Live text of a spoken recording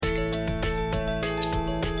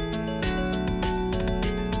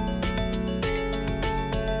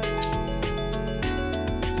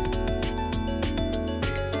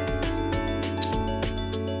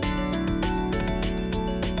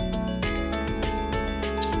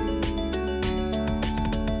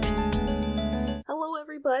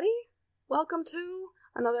everybody. Welcome to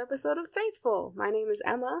another episode of Faithful. My name is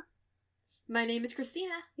Emma. My name is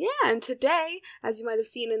Christina. Yeah, and today, as you might have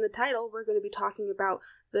seen in the title, we're going to be talking about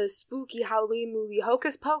the spooky Halloween movie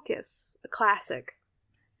Hocus Pocus, a classic.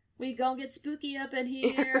 We gonna get spooky up in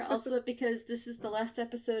here, also because this is the last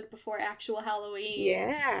episode before actual Halloween.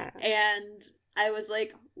 Yeah. And I was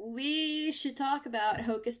like, we should talk about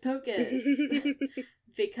Hocus Pocus.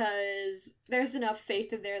 Because there's enough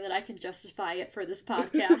faith in there that I can justify it for this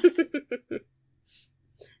podcast.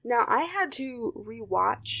 Now, I had to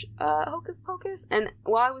rewatch Hocus Pocus, and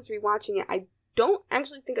while I was rewatching it, I don't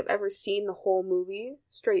actually think I've ever seen the whole movie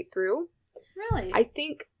straight through. Really? I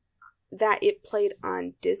think that it played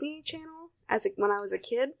on Disney Channel when I was a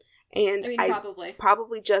kid, and probably.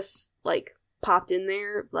 probably just, popped in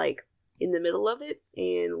there, in the middle of it,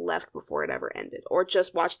 and left before it ever ended. Or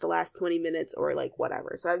just watched the last 20 minutes, or,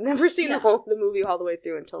 whatever. So I've never seen the movie all the way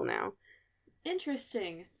through until now.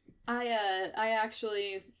 Interesting. I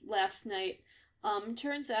actually, last night,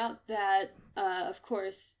 turns out that, of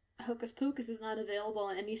course, Hocus Pocus is not available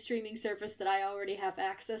on any streaming service that I already have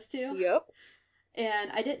access to. Yep.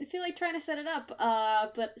 And I didn't feel like trying to set it up,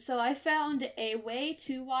 so I found a way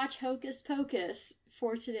to watch Hocus Pocus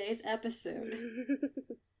for today's episode.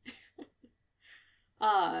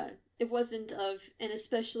 It wasn't of an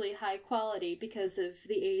especially high quality because of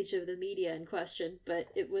the age of the media in question, but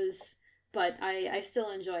I still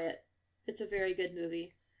enjoy it. It's a very good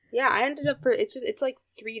movie. Yeah, I ended up it's like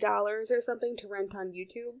 $3 or something to rent on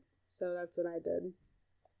YouTube, so that's what I did.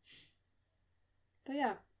 But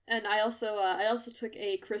yeah, and I also took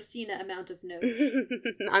a Christina amount of notes.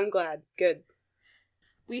 I'm glad. Good.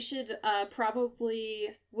 We should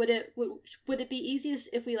probably would it be easiest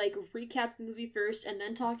if we recap the movie first and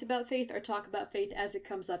then talked about Faith, or talk about Faith as it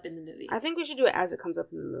comes up in the movie? I think we should do it as it comes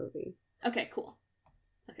up in the movie. Okay, cool.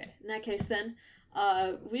 Okay, in that case then,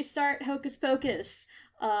 we start Hocus Pocus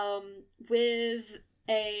with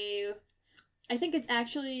I think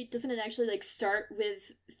doesn't it actually start with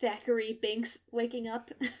Thackeray Binks waking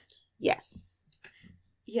up? Yes.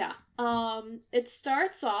 Yeah. It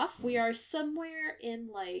starts off, we are somewhere in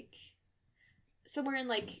late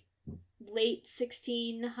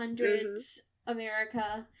 1600s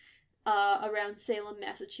America, around Salem,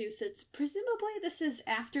 Massachusetts. Presumably this is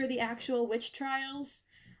after the actual witch trials,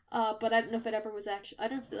 but I don't know if it ever was I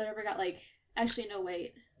don't know if it ever got actually no,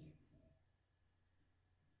 wait.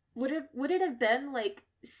 Would it have been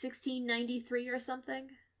 1693 or something?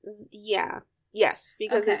 Yeah. Yes,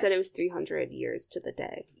 because Okay. They said it was 300 years to the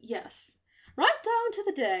day. Yes. Right down to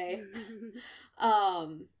the day.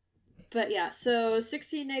 But yeah, so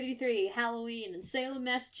 1683, Halloween in Salem,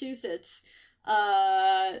 Massachusetts.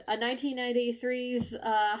 A 1993's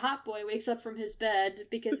hot boy wakes up from his bed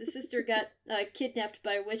because his sister got kidnapped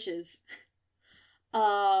by witches.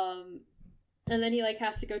 And then he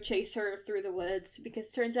has to go chase her through the woods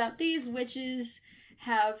because turns out these witches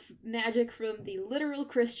have magic from the literal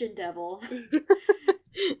Christian devil.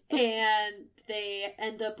 And they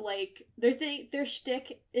end up their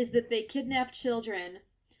shtick is that they kidnap children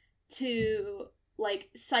to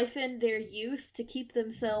siphon their youth to keep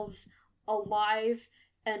themselves alive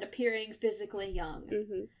and appearing physically young.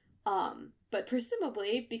 Mm-hmm. But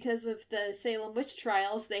presumably because of the Salem witch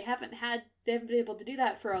trials, they haven't been able to do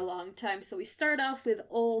that for a long time. So we start off with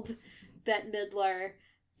old Bette Midler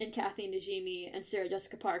and Kathy Najimy and Sarah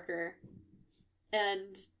Jessica Parker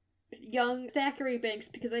and young Thackeray Binks,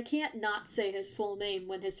 because I can't not say his full name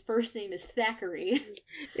when his first name is Thackeray.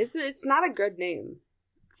 It's not a good name.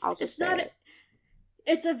 I'll just say it.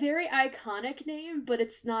 It's a very iconic name, but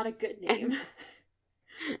it's not a good name.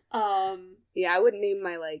 Yeah, I wouldn't name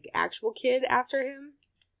my actual kid after him.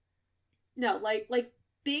 No,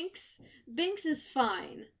 Binks is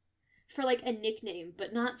fine for a nickname,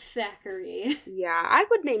 but not Thackeray. Yeah, I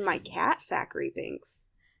would name my cat Thackeray Binks.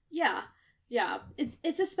 Yeah.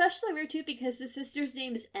 It's especially weird too because his sister's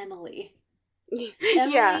name is Emily.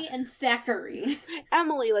 Emily and Thackeray.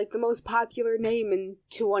 Emily, the most popular name in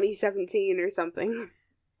 2017 or something.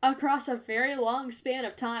 Across a very long span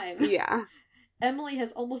of time. Yeah. Emily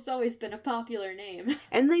has almost always been a popular name.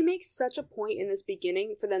 And they make such a point in this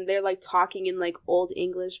beginning for them. They're talking in Old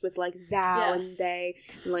English with thou and they.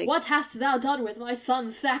 And, what hast thou done with my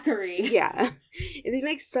son Thackeray? Yeah. And they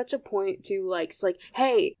make such a point to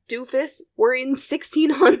hey, doofus, we're in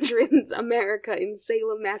 1600s America in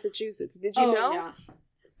Salem, Massachusetts. Did you know? Yeah.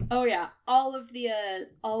 Oh yeah. All of the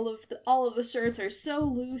shirts are so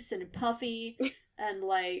loose and puffy and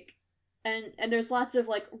And there's lots of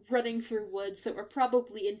running through woods that were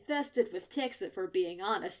probably infested with ticks, if we're being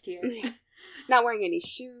honest here. Not wearing any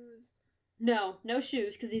shoes. No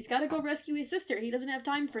shoes, because he's got to go rescue his sister. He doesn't have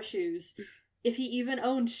time for shoes, if he even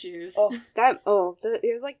owns shoes. It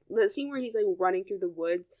was like the scene where he's like running through the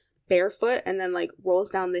woods barefoot and then like rolls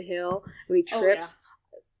down the hill and he trips.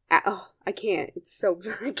 I can't. It's so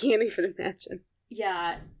I can't even imagine.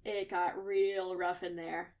 Yeah, it got real rough in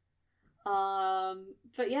there.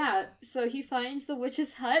 But yeah, so he finds the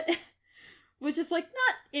witch's hut, which is like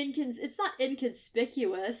it's not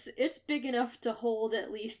inconspicuous. It's big enough to hold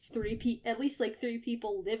at least three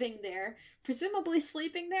people living there, presumably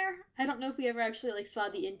sleeping there. I don't know if we ever actually like saw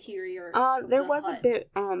the interior. There was hut. A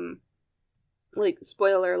bit like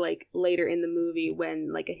spoiler, like later in the movie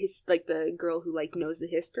when like the girl who like knows the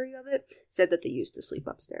history of it said that they used to sleep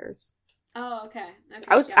upstairs. Oh, okay.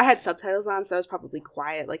 I had subtitles on, so I was probably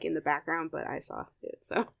quiet, like, in the background, but I saw it,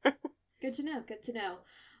 so. Good to know.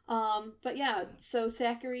 But yeah, so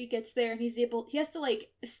Thackeray gets there, and he has to, like,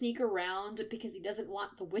 sneak around because he doesn't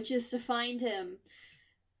want the witches to find him.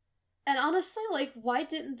 And honestly, like, why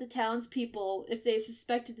didn't the townspeople, if they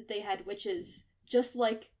suspected that they had witches, just,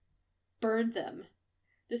 like, burn them?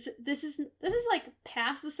 This is, like,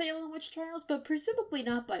 past the Salem witch trials, but presumably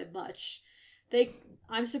not by much.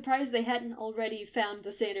 I'm surprised they hadn't already found the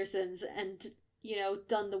Sandersons and,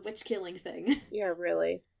 done the witch killing thing. Yeah,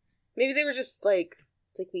 really. Maybe they were just like,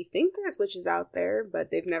 it's like, we think there's witches out there, but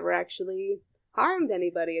they've never actually harmed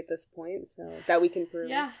anybody at this point, so that we can prove.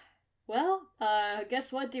 Yeah. Well,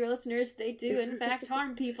 guess what, dear listeners? They do, in fact,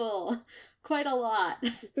 harm people. Quite a lot.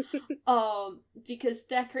 Because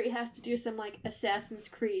Thackeray has to do some, like, Assassin's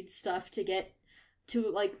Creed stuff to get to,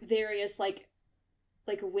 like, various, like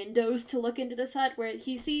windows to look into this hut, where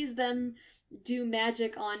he sees them do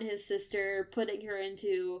magic on his sister, putting her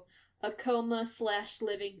into a coma /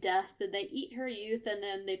 living death, and they eat her youth, and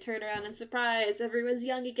then they turn around and surprise, everyone's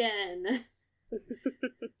young again.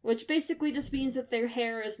 Which basically just means that their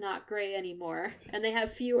hair is not gray anymore, and they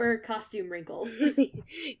have fewer costume wrinkles.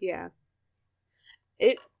 Yeah.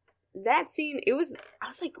 That scene, I was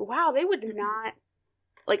like, wow, they would not,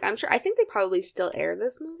 like, I think they probably still air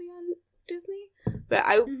this movie on Disney, but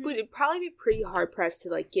I would probably be pretty hard pressed to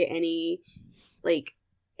like get any like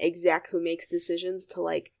exec who makes decisions to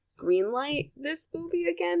like greenlight this movie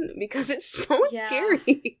again, because it's so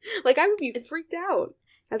scary. Like, I would be freaked out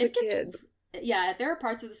as a kid. Yeah, there are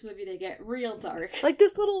parts of this movie that get real dark. Like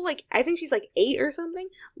this little, like, I think she's like 8 or something,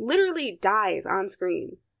 literally dies on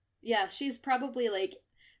screen. Yeah, she's probably like,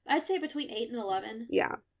 I'd say between 8 and 11.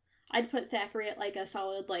 Yeah. I'd put Thackeray at like a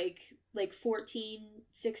solid like 14,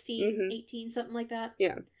 16, 18, something like that.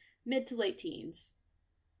 Yeah. Mid to late teens.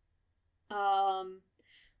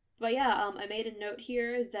 But yeah, I made a note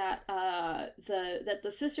here that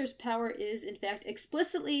the sister's power is in fact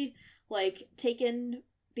explicitly like taken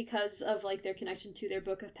because of like their connection to their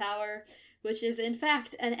Book of Power, which is in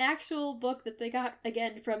fact an actual book that they got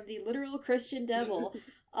again from the literal Christian devil,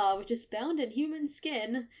 which is bound in human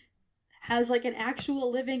skin. Has, like, an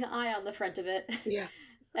actual living eye on the front of it. Yeah.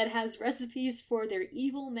 And has recipes for their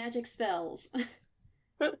evil magic spells.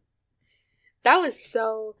 That was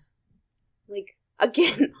so, like,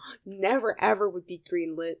 again, never ever would be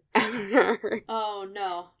greenlit, ever. Oh,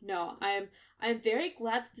 no. I'm very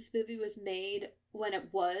glad that this movie was made when it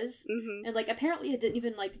was. Mm-hmm. And, like, apparently it didn't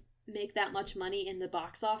even, like, make that much money in the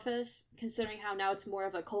box office, considering how now it's more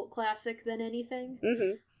of a cult classic than anything.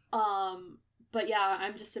 Mm-hmm. But yeah,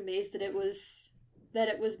 I'm just amazed that it was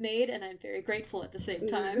made, and I'm very grateful at the same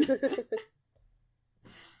time.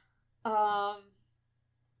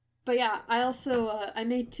 But yeah, I also I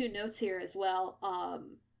made 2 notes here as well.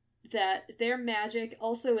 That their magic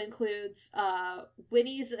also includes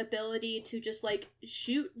Winnie's ability to just like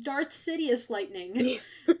shoot Darth Sidious lightning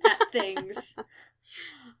at things.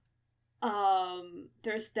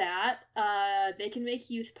 There's that. They can make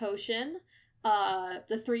youth potion.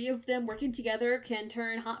 The 3 of them working together can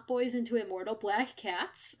turn hot boys into immortal black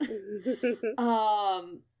cats.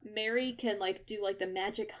 Mary can like do like the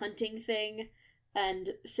magic hunting thing,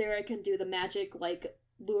 and Sarah can do the magic like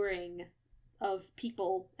luring of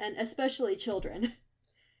people, and especially children.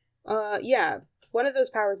 Yeah. One of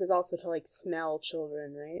those powers is also to like smell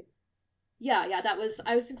children, right? Yeah,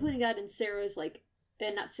 I was including that in Sarah's like,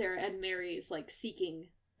 and not Sarah, and Mary's like seeking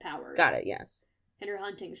powers. Got it, yes. And her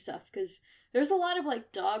hunting stuff, because there's a lot of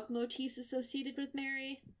like dog motifs associated with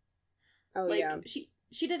Mary. Oh, like, yeah.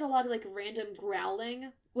 She did a lot of like random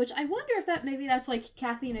growling, which I wonder if that's like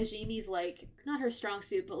Kathy Najimy's like, not her strong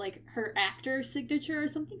suit, but like her actor signature or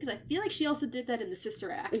something, because I feel like she also did that in the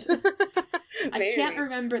Sister Act. I can't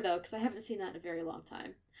remember though, because I haven't seen that in a very long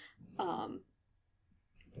time.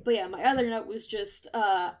 But yeah, my other note was just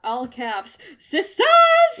all caps, sisters!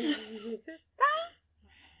 Sisters!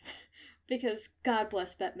 because God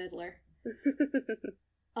bless Bette Midler.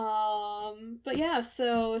 But yeah,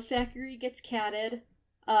 so Thackeray gets catted,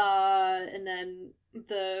 and then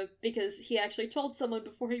because he actually told someone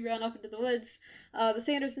before he ran off into the woods, the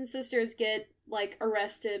Sanderson sisters get, like,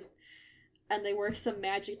 arrested, and they work some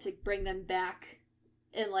magic to bring them back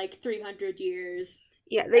in, like, 300 years.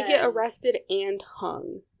 Yeah, they get arrested and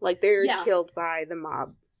hung. Like, they're killed by the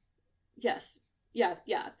mob. Yes. Yeah.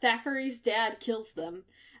 Thackeray's dad kills them.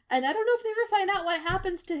 And I don't know if they ever find out what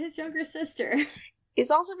happens to his younger sister.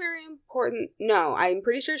 It's also very important. No, I'm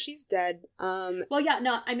pretty sure she's dead. Well, yeah,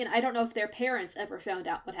 no, I mean, I don't know if their parents ever found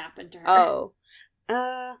out what happened to her. Oh.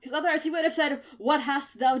 Because otherwise he would have said, "What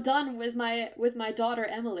hast thou done with my daughter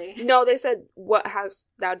Emily?" No, they said, "What hast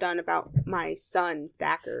thou done about my son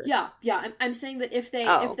Thacker?" Yeah. I'm saying that if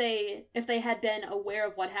they had been aware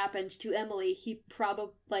of what happened to Emily, he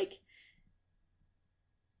probably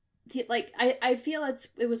I feel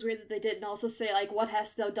it was weird that they didn't also say, like, "What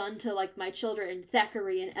hast thou done to, like, my children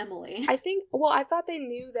Thackeray and Emily?" I thought they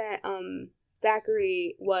knew that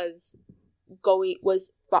Thackeray was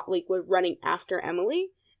running after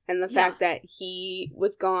Emily, and the fact that he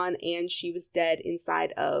was gone and she was dead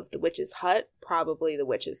inside of the witch's hut, probably the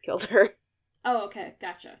witches killed her. Oh, okay,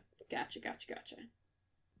 gotcha.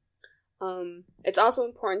 It's also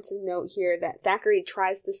important to note here that Thackeray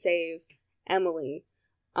tries to save Emily,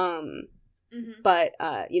 but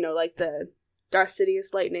like the Darth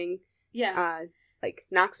Sidious lightning, like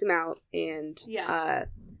knocks him out, and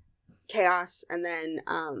chaos, and then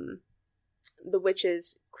the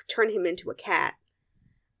witches turn him into a cat,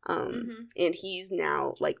 and he's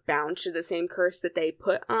now, like, bound to the same curse that they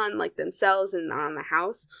put on, like, themselves and on the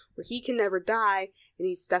house, where he can never die, and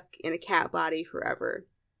he's stuck in a cat body forever.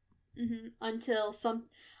 Until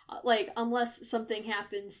unless something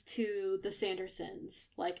happens to the Sandersons,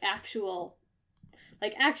 like actual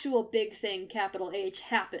big thing, capital H,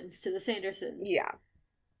 happens to the Sandersons. Yeah.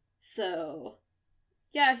 So,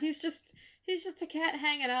 yeah, he's just a cat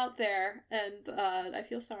hanging out there, and I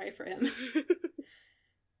feel sorry for him.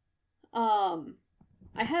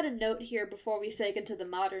 I had a note here before we segue into the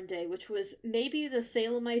modern day, which was maybe the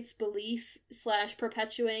Salemites' belief /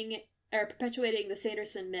 perpetuating the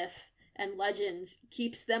Sanderson myth and legends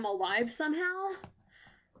keeps them alive somehow.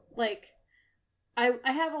 Like, I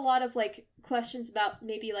have a lot of, like, questions about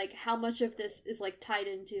maybe, like, how much of this is, like, tied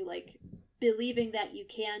into, like, believing that you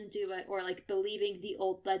can do it, or, like, believing the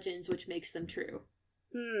old legends, which makes them true.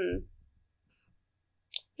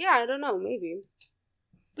 Yeah, I don't know, maybe.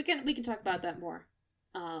 We can talk about that more.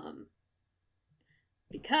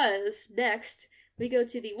 Because next we go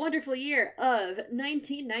to the wonderful year of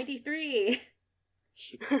 1993.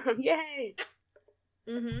 Yay!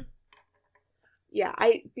 Yeah,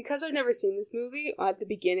 because I've never seen this movie, at the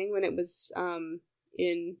beginning when it was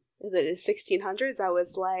in the 1600s, I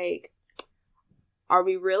was like, are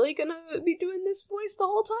we really gonna be doing this voice the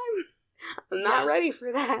whole time? I'm not ready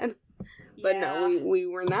for that. But no, we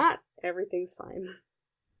were not. Everything's fine.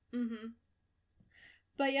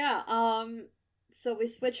 But yeah, so we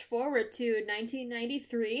switch forward to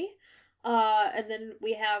 1993, and then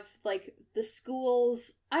we have, like, the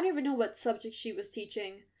schools. I don't even know what subject she was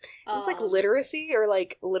teaching. It was like literacy or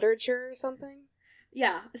like literature or something.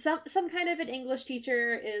 Yeah, some kind of an English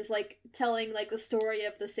teacher is, like, telling, like, the story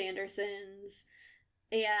of the Sandersons,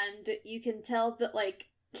 and you can tell that, like,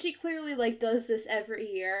 she clearly, like, does this every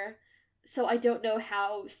year. So I don't know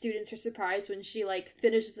how students are surprised when she, like,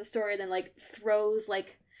 finishes the story and then, like, throws,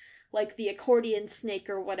 like the accordion snake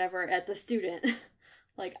or whatever at the student.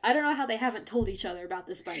 Like, I don't know how they haven't told each other about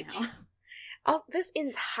this by now. This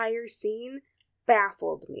entire scene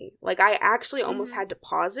baffled me. Like, I actually almost had to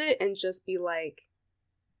pause it and just be like,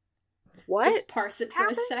 what? Just parse it for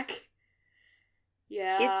a sec.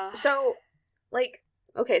 Yeah. It's so, like,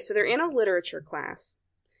 okay, so they're in a literature class,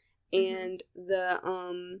 and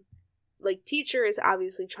the, like, teacher is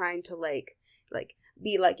obviously trying to, like,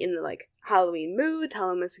 be, like, in the, like, Halloween mood,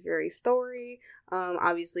 tell him a scary story,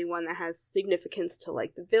 obviously one that has significance to,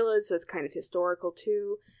 like, the village, so it's kind of historical,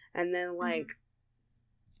 too, and then, like,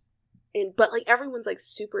 but, like, everyone's, like,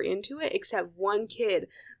 super into it, except one kid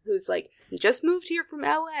who's, like, he just moved here from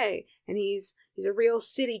LA, and he's a real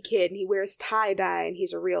city kid, and he wears tie-dye, and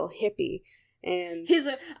he's a real hippie, and...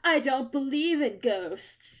 I don't believe in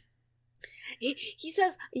ghosts. He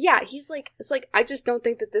says, he's like, it's like, I just don't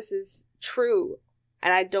think that this is true,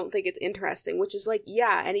 and I don't think it's interesting, which is like,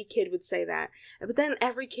 yeah, any kid would say that. But then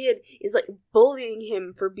every kid is, like, bullying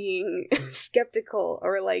him for being skeptical,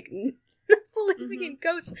 or, like, believing in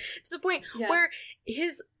ghosts, to the point where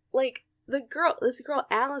his, like, this girl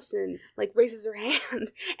Allison, like, raises her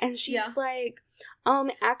hand, and she's like,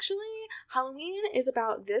 actually, Halloween is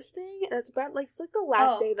about this thing, and it's about, like, it's like the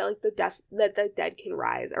last day that, like, the dead can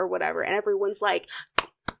rise, or whatever, and everyone's like,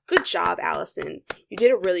 good job, Allison. You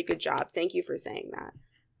did a really good job. Thank you for saying that.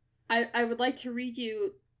 I would like to read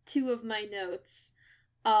you 2 of my notes,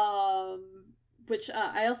 which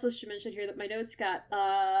I also should mention here that my notes got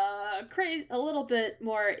a little bit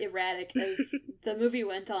more erratic as the movie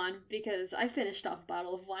went on, because I finished off a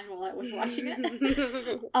bottle of wine while I was watching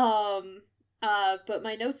it. But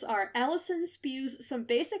my notes are: Allison spews some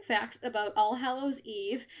basic facts about All Hallows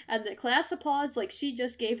Eve, and that class applauds like she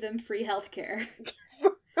just gave them free healthcare.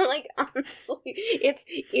 Like, honestly, it's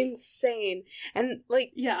insane. And,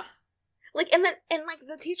 like, yeah. Like, and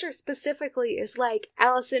the teacher specifically is like,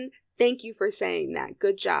 Allison, thank you for saying that.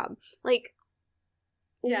 Good job. Like,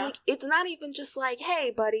 it's not even just like,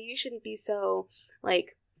 hey, buddy, you shouldn't be so,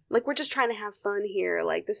 like, we're just trying to have fun here.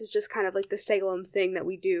 Like, this is just kind of like the Salem thing that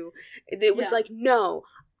we do. It was like, no,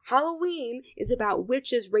 Halloween is about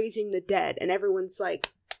witches raising the dead. And everyone's like,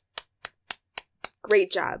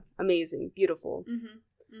 great job. Amazing. Beautiful.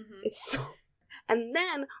 It's so... And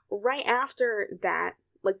then, right after that,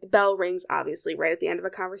 like, the bell rings, obviously, right at the end of a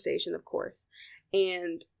conversation, of course.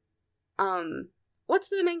 And, what's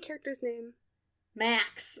the main character's name?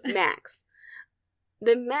 Max. Max.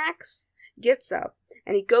 Then Max gets up,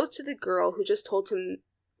 and he goes to the girl who just told him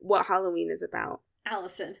what Halloween is about.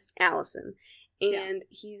 Allison. And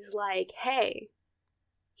he's like, hey,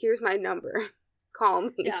 here's my number. Call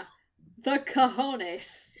me. Yeah. The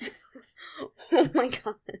cojones. Oh my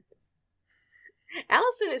god.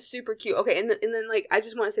 Allison is super cute. Okay, and then like, I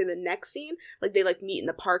just want to say the next scene, like, they like meet in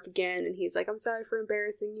the park again, and he's like, I'm sorry for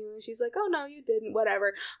embarrassing you, and she's like, oh no, you didn't,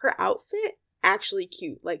 whatever. Her outfit, actually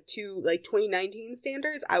cute. Like, to like 2019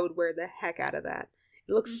 standards, I would wear the heck out of that.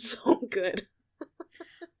 It looks so good.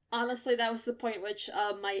 Honestly, that was the point at which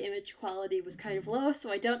my image quality was kind of low,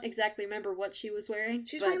 so I don't exactly remember what she was wearing.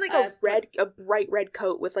 She's wearing like a bright red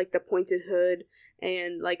coat with like the pointed hood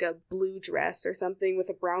and like a blue dress or something with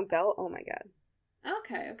a brown belt. Oh my god.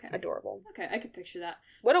 Okay. Adorable. Okay, I can picture that.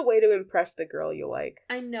 What a way to impress the girl you like.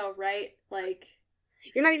 I know, right? Like,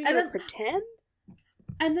 you're not even gonna pretend?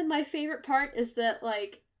 And then my favorite part is that,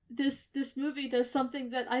 like, this movie does something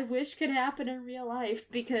that I wish could happen in real life,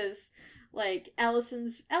 because, like, Allison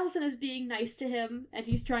is being nice to him, and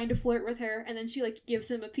he's trying to flirt with her, and then she, like,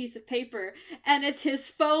 gives him a piece of paper, and it's his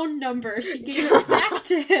phone number. She gave it back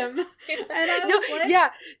to him. And I was like... Yeah,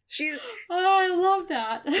 oh, I love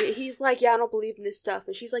that. He's like, yeah, I don't believe in this stuff.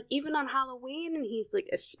 And she's like, even on Halloween? And he's like,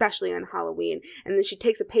 especially on Halloween. And then she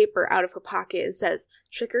takes a paper out of her pocket and says,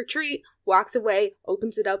 trick or treat, walks away,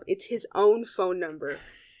 opens it up. It's his own phone number.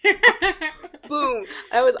 Boom.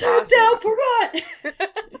 That was awesome. Down for what?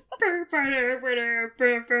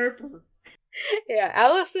 Yeah,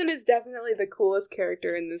 Allison is definitely the coolest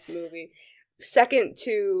character in this movie. Second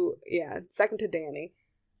to Danny.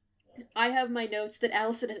 I have my notes that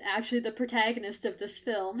Allison is actually the protagonist of this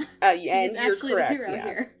film. Yeah, She's and you're actually correct, the hero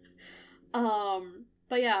here.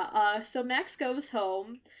 But yeah, so Max goes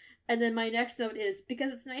home, and then my next note is,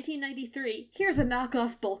 because it's 1993, here's a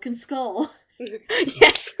knockoff Bulk and Skull.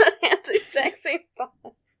 Yes, I had the exact same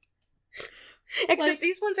thoughts. Except like,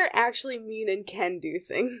 these ones are actually mean and can do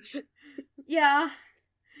things. Yeah.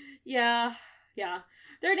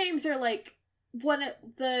 Their names are like,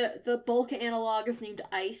 the Bulk analog is named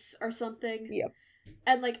Ice or something. Yep.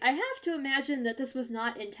 And like, I have to imagine that this was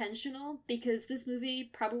not intentional, because this movie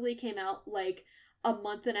probably came out like a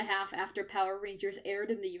month and a half after Power Rangers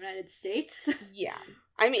aired in the United States. Yeah.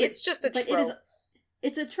 I mean, it's just a trope.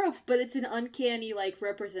 It's a trope, but it's an uncanny, like,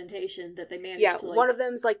 representation that they managed to, like... one of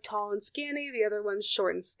them's, like, tall and skinny, the other one's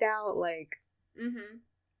short and stout, like... Mm-hmm.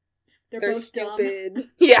 They're both stupid. Dumb.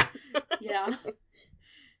 Yeah. Yeah.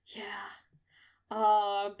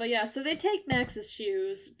 But yeah, so they take Max's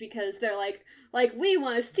shoes, because they're like, we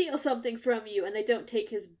want to steal something from you, and they don't take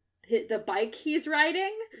the bike he's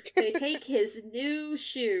riding, they take his new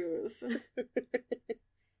shoes.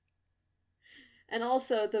 And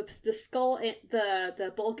also, the skull,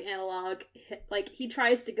 the Bulk analog, like, he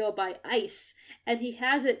tries to go by Ice, and he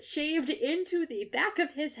has it shaved into the back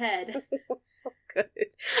of his head. So good.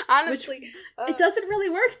 Honestly. It doesn't really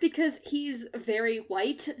work, because he's very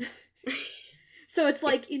white. So it's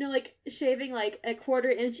like, you know, like, shaving, like, a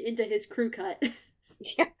 1/4 inch into his crew cut.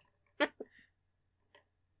 Yeah.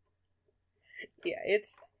 Yeah,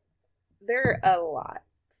 they're a lot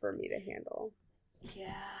for me to handle.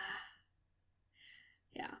 Yeah.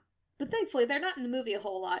 Yeah. But thankfully, they're not in the movie a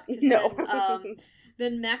whole lot. No.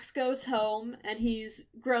 Then Max goes home, and he's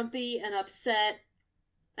grumpy and upset,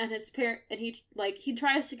 and his parent, and he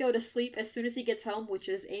tries to go to sleep as soon as he gets home, which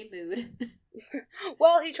is a mood.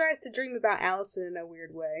 Well, he tries to dream about Allison in a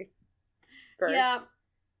weird way. First. Yeah.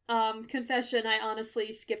 Confession, I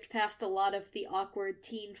honestly skipped past a lot of the awkward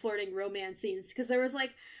teen flirting romance scenes, because there was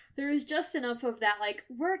just enough of that, like,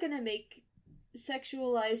 we're gonna make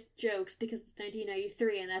sexualized jokes because it's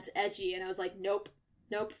 1993 and that's edgy, and I was like, nope,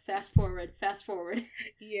 fast forward.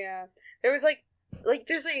 Yeah. There was,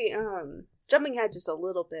 there's a, jumping ahead just a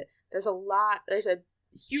little bit, there's a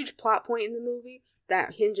huge plot point in the movie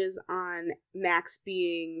that hinges on Max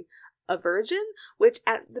being a virgin, which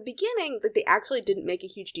at the beginning, like, they actually didn't make a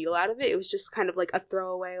huge deal out of it. It was just kind of like a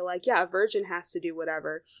throwaway, like, yeah, a virgin has to do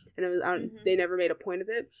whatever, and it was they never made a point of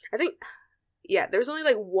it. I think, yeah, there's only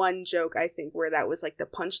like one joke, I think, where that was like the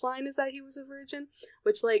punchline is that he was a virgin,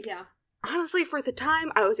 which, like, yeah, honestly, for the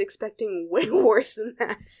time, I was expecting way worse than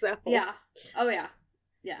that. So yeah, oh yeah.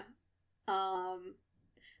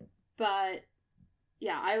 But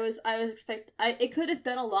yeah, I was it could have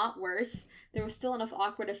been a lot worse. There was still enough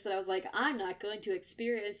awkwardness that I was like, I'm not going to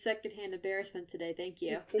experience secondhand embarrassment today, thank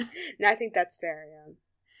you. No, I think that's fair, yeah.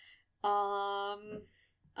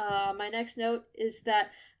 My next note is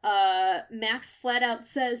that Max flat out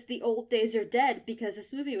says the old days are dead because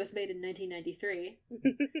this movie was made in 1993.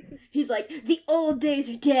 He's like, the old days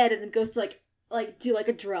are dead, and then goes to like do like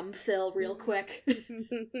a drum fill real quick.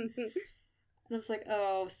 And I was like,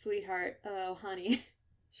 oh, sweetheart. Oh, honey.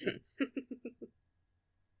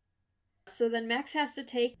 So then Max has to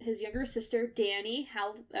take his younger sister, Danny,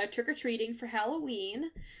 trick-or-treating for Halloween.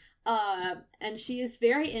 And she is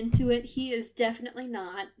very into it. He is definitely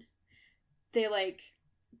not.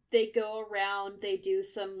 They go around, they do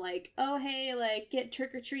some, like, oh, hey, like, get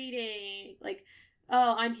trick-or-treating. Like,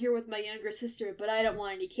 oh, I'm here with my younger sister, but I don't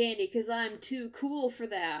want any candy because I'm too cool for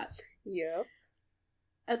that. Yep.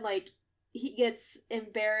 And, like, he gets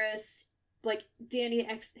embarrassed, like, Danny,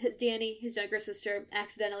 his younger sister,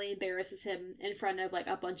 accidentally embarrasses him in front of, like,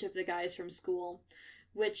 a bunch of the guys from school,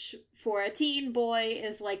 which, for a teen boy,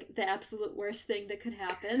 is, like, the absolute worst thing that could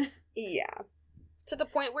happen. Yeah. To the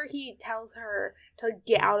point where he tells her to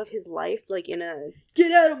get out of his life, like, in a...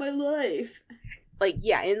 Get out of my life! Like,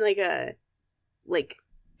 yeah, in, like, a, like,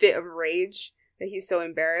 fit of rage that he's so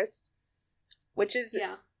embarrassed. Which is...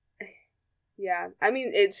 Yeah. Yeah, I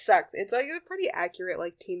mean, it sucks. It's, like, a pretty accurate,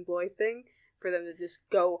 like, teen boy thing for them to just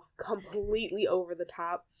go completely over the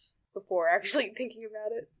top before actually thinking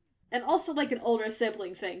about it. And also, like, an older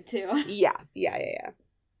sibling thing, too. Yeah.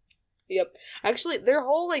 Yep. Actually, their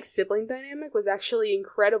whole, like, sibling dynamic was actually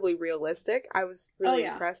incredibly realistic. I was really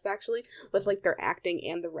impressed, actually, with, like, their acting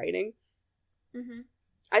and the writing. Mm-hmm.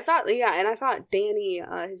 I thought Danny,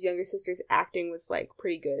 his younger sister's acting was, like,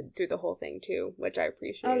 pretty good through the whole thing, too, which I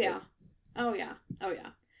appreciated. Oh yeah.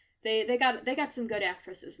 They got some good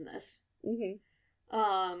actresses in this.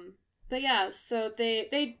 Mm-hmm. But yeah, so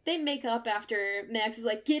they make up after Max is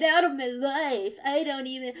like, get out of my life. I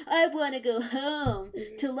want to go home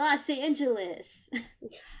to Los Angeles.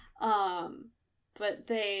 But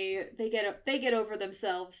they get over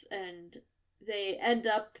themselves, and they end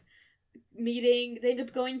up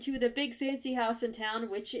going to the big fancy house in town,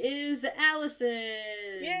 which is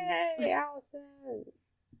Allison's. Yay, Allison.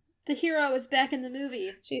 The hero is back in the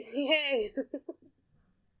movie. Yay.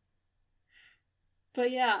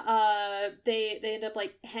 But yeah, they end up,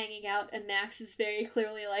 like, hanging out, and Max is very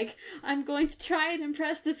clearly like, I'm going to try and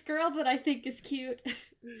impress this girl that I think is cute.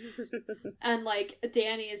 And, like,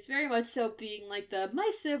 Danny is very much so being like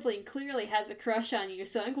my sibling clearly has a crush on you,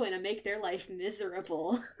 so I'm going to make their life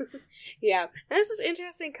miserable. Yeah. And this is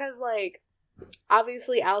interesting because, like,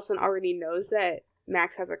 obviously Allison already knows that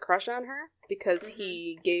Max has a crush on her because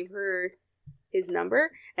he gave her his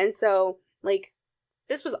number. And so, like,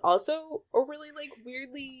 this was also a really, like,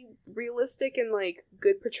 weirdly realistic and, like,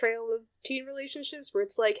 good portrayal of teen relationships where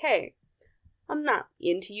it's like, hey, I'm not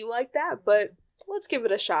into you like that, but let's give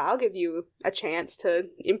it a shot. I'll give you a chance to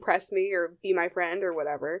impress me or be my friend or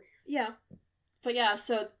whatever. Yeah. But yeah,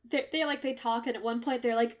 so they talk, and at one point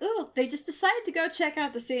they're like, ooh, they just decided to go check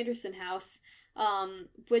out the Sanderson house.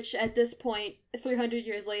 Which at this point, 300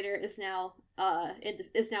 years later, is now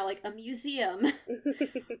like a museum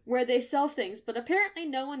where they sell things, but apparently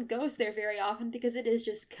no one goes there very often because it is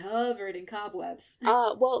just covered in cobwebs.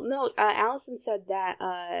 Well, no, Allison said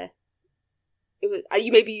that, it was,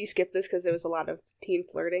 maybe you skipped this because there was a lot of teen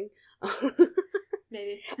flirting.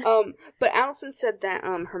 Maybe. But Allison said that,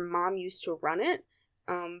 her mom used to run it,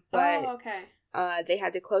 but, oh, okay. They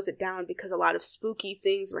had to close it down because a lot of spooky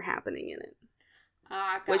things were happening in it.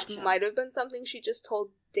 Gotcha. Which might have been something she just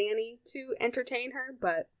told Danny to entertain her,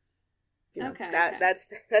 but you know, that's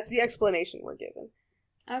the explanation we're given.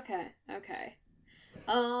 Okay.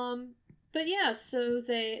 But yeah, so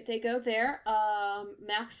they go there.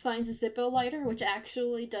 Max finds a Zippo lighter, which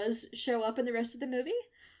actually does show up in the rest of the movie.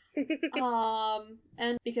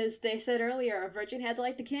 And because they said earlier a virgin had to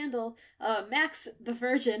light the candle, Max, the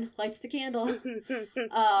virgin, lights the candle.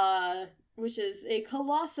 Which is a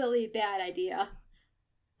colossally bad idea.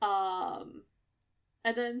 And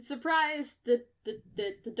then surprise, the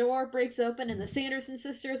door breaks open and the Sanderson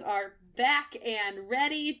sisters are back and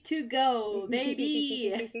ready to go,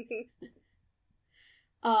 baby.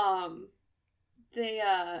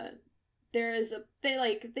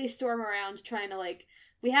 They storm around trying to like,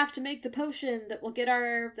 we have to make the potion that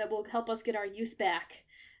will help us get our youth back.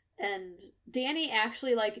 And Danny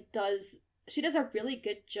actually does a really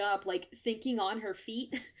good job thinking on her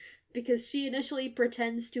feet because she initially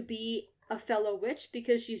pretends to be a fellow witch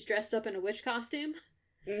because she's dressed up in a witch costume.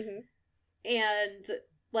 Mm-hmm. And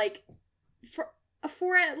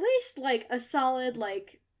for at least a solid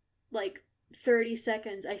 30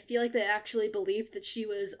 seconds, I feel like they actually believed that she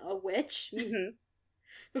was a witch. Mm-hmm.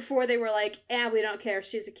 Before they were like, we don't care if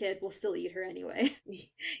she's a kid, we'll still eat her anyway.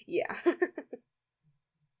 Yeah.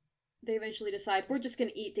 They eventually decide, we're just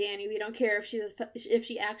gonna eat Danny. We don't care if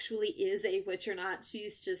she actually is a witch or not.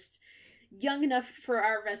 She's just young enough for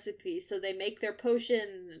our recipe. So they make their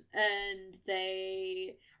potion, and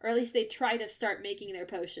or at least they try to start making their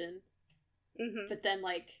potion. Mm-hmm.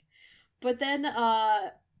 But then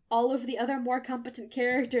all of the other more competent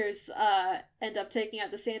characters end up taking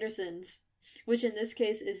out the Sandersons, which in this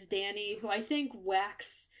case is Danny, who I think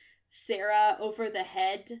whacks Sarah over the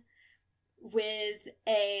head with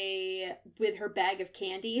her bag of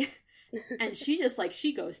candy, and she just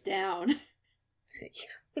she goes down.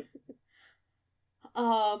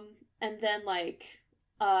 And then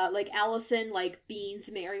Allison beans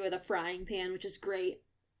Mary with a frying pan, which is great.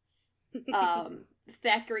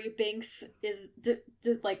 Thackeray Binks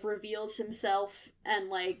reveals himself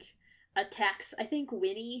and attacks I think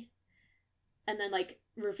Winnie, and then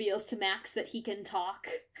reveals to Max that he can talk.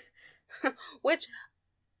 Which,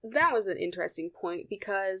 that was an interesting point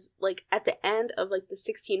because at the end of the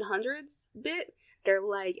 1600s bit, they're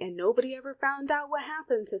and nobody ever found out what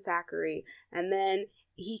happened to Thackeray, and then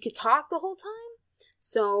he could talk the whole time.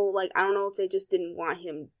 So I don't know if they just didn't want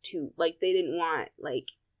him to they didn't want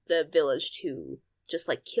the village to just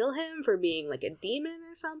kill him for being a demon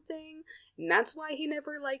or something, and that's why he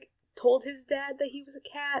never told his dad that he was a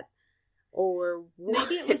cat. Or what?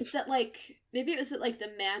 Maybe it was that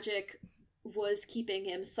the magic was keeping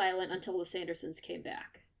him silent until the Sandersons came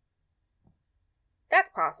back. That's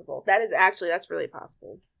possible. That's really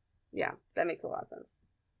possible. Yeah, that makes a lot of sense.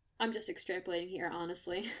 I'm just extrapolating here,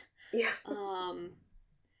 honestly. Yeah.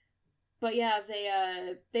 But yeah,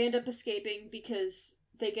 they end up escaping because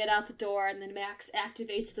they get out the door, and then Max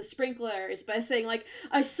activates the sprinklers by saying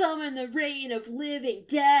I summon the rain of living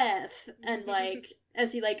death, and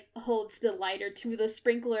as he holds the lighter to the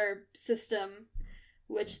sprinkler system,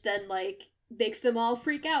 which then makes them all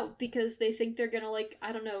freak out because they think they're gonna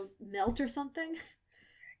I don't know, melt or something.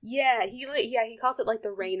 Yeah, he calls it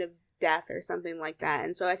the rain of death or something like that,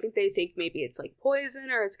 and so I think they think maybe it's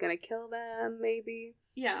poison or it's gonna kill them, maybe.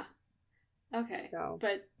 Yeah. Okay. So,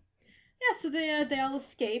 but yeah, so they all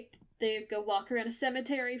escape. They go walk around a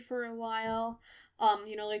cemetery for a while.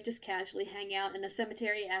 Just casually hang out in a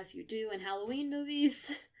cemetery as you do in Halloween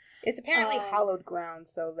movies. It's apparently hallowed ground,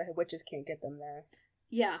 so the witches can't get them there.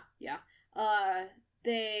 Yeah.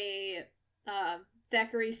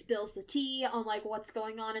 Thackeray spills the tea on what's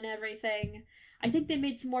going on and everything. I think they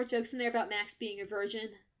made some more jokes in there about Max being a virgin.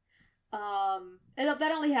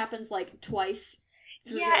 That only happens twice.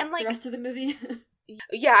 Yeah, and the rest of the movie.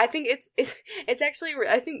 Yeah, I think it's actually,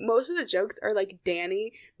 I think most of the jokes are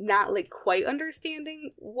Danny not quite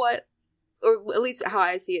understanding what, or at least how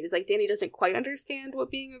I see it is Danny doesn't quite understand what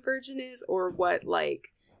being a virgin is, or what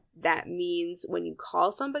that means when you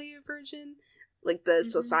call somebody a virgin, the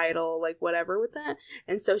societal whatever with that,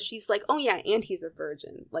 and so she's oh yeah, and he's a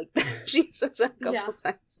virgin, she says that a couple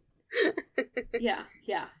times. Yeah.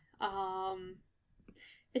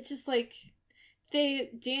 It's just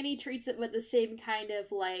Danny treats it with the same kind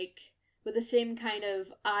of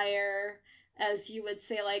ire as you would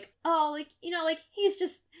say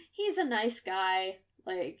he's a nice guy,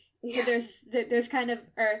 yeah. there's kind of,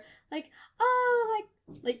 or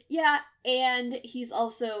yeah, and he's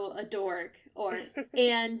also a dork,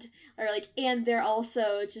 and they're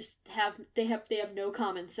also just they have no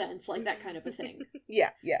common sense, that kind of a thing.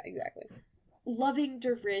 Yeah, exactly. Loving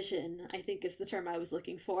derision, I think, is the term I was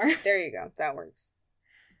looking for. There you go. That works.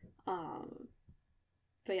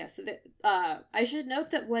 But yeah, so I should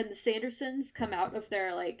note that when the Sandersons come out of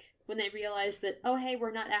their, like, when they realize that, oh, hey,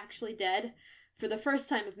 we're not actually dead, for the first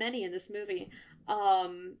time of many in this movie,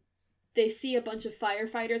 they see a bunch of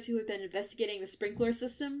firefighters who have been investigating the sprinkler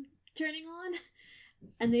system turning on,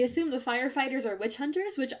 and they assume the firefighters are witch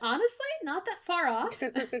hunters, which, honestly, not that far off.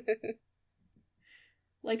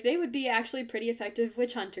 Like, they would be actually pretty effective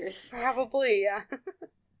witch hunters. Probably, yeah.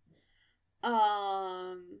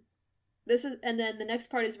 And then the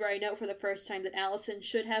next part is where I note for the first time that Allison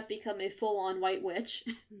should have become a full-on white witch.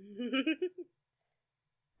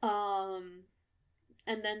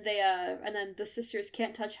 And then the sisters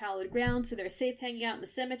can't touch hallowed ground, so they're safe hanging out in the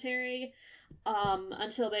cemetery,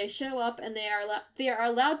 until they show up, and they are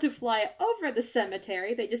allowed to fly over the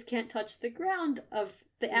cemetery. They just can't touch the ground of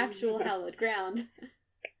the actual hallowed ground.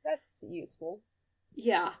 That's useful.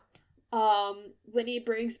 Yeah. Winnie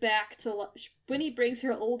brings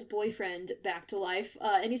her old boyfriend back to life,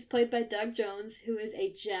 and he's played by Doug Jones, who is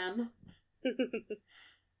a gem.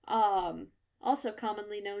 Also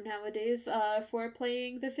commonly known nowadays, for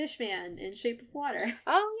playing the fish man in Shape of Water.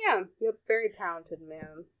 Oh yeah, yep, very talented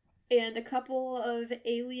man. And a couple of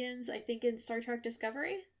aliens, I think, in Star Trek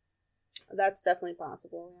Discovery. That's definitely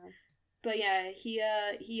possible, yeah. But yeah,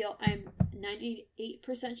 I'm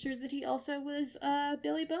 98% sure that he also was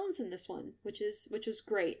Billy Bones in this one, which was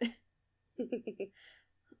great.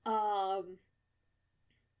 But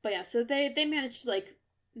yeah, so they managed to, like,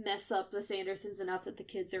 mess up the Sandersons enough that the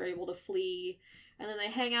kids are able to flee, and then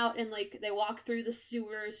they hang out and, like, they walk through the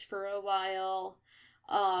sewers for a while.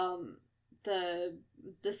 The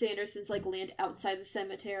Sandersons, like, land outside the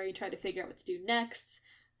cemetery, try to figure out what to do next.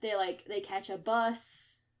 They catch a bus.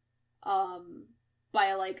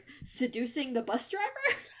 By, like, seducing the bus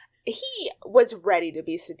driver? He was ready to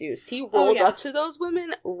be seduced. He rolled up to those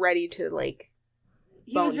women, ready to, like,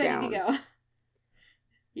 he was ready to go.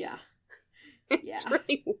 Yeah. It's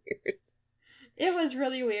really weird. It was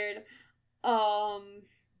really weird.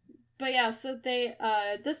 But yeah, so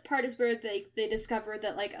this part is where they discover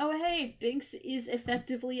that, like, oh hey, Binks is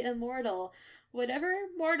effectively immortal. Whatever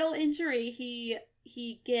mortal injury he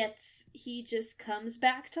gets, he just comes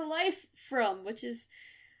back to life from, which was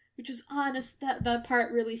honest, that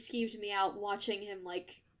part really skeeved me out, watching him,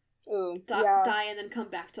 like, die and then come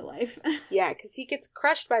back to life. Yeah, because he gets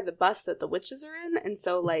crushed by the bus that the witches are in, and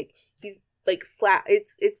so, like, he's, like, flat.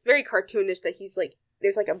 It's very cartoonish that he's, like,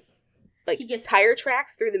 there's, like, he gets tire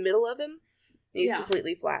tracks through the middle of him, and he's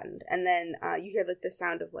completely flattened. And then you hear, like, the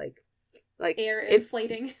sound of, like air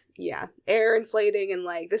inflating. Yeah, air inflating, and,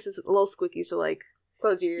 like, this is a little squeaky, so, like,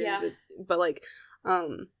 close your ears. Yeah. But, like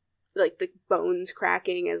the bones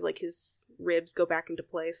cracking as, like, his ribs go back into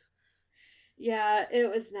place. Yeah, it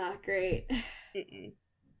was not great. Mm-mm.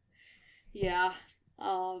 Yeah.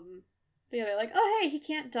 But yeah, they're like, oh hey, he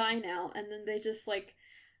can't die now, and then they just, like,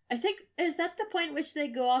 I think, is that the point at which they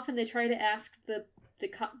go off and they try to ask the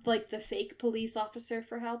fake police officer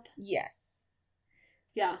for help? Yes.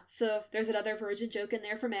 Yeah, so there's another virgin joke in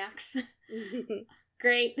there for Max.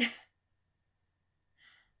 Great.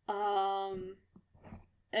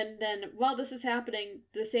 And then while this is happening,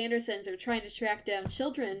 the Sandersons are trying to track down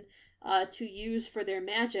children to use for their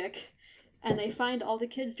magic, and they find all the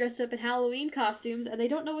kids dressed up in Halloween costumes, and they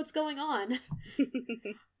don't know what's going on.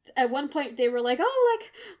 At one point, they were like, oh,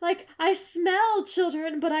 like, I smell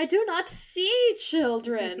children, but I do not see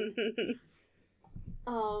children.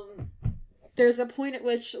 There's a point at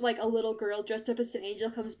which, like, a little girl dressed up as an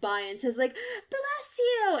angel comes by and says, like, bless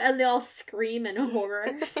you! And they all scream in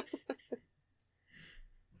horror.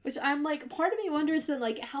 Which I'm, like, part of me wonders then,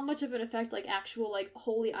 like, how much of an effect, like, actual, like,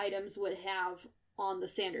 holy items would have on the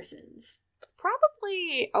Sandersons.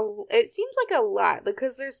 Probably, it seems like a lot,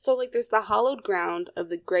 because there's the hallowed ground of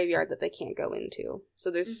the graveyard that they can't go into.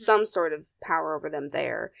 So there's some sort of power over them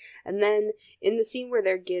there. And then, in the scene where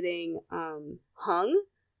they're getting, hung,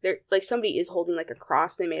 they're, like, somebody is holding, like, a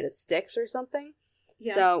cross they made of sticks or something.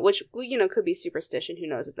 Yeah. So, which, you know, could be superstition. Who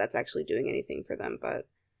knows if that's actually doing anything for them, but...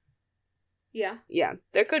 Yeah. Yeah.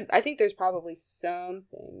 I think there's probably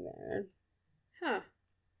something there. Huh.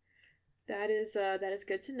 That is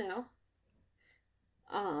good to know.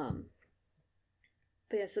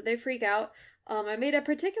 But yeah, so they freak out. I made a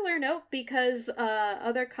particular note because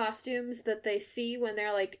other costumes that they see when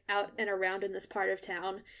they're, like, out and around in this part of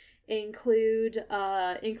town include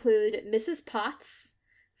Mrs. Potts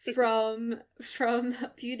from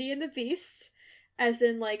Beauty and the Beast, as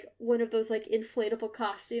in, like, one of those, like, inflatable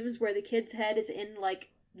costumes where the kid's head is in, like,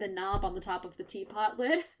 the knob on the top of the teapot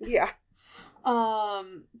lid. Yeah.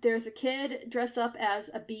 There's a kid dressed up as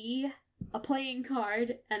a bee a playing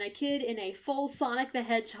card, and a kid in a full Sonic the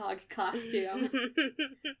Hedgehog costume.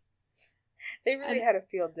 They really had a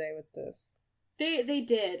field day with this. They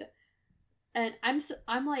did. And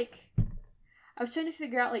I'm like, I was trying to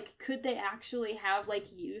figure out, like, could they actually have,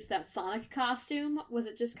 like, used that Sonic costume? Was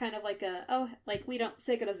it just kind of like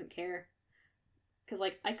Sega doesn't care? Because,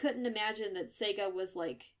 like, I couldn't imagine that Sega was,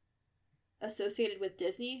 like, associated with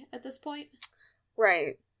Disney at this point.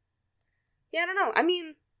 Right. Yeah, I don't know. I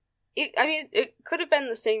mean, it could have been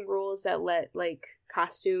the same rules that let, like,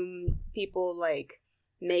 costume people, like,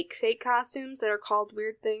 make fake costumes that are called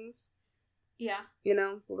weird things. Yeah. You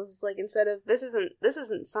know, this is like, instead of, this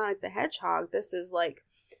isn't Sonic the Hedgehog, this is like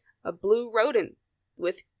a blue rodent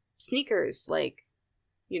with sneakers, like,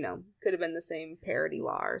 you know, could have been the same parody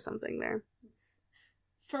law or something there.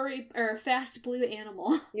 Furry, or fast blue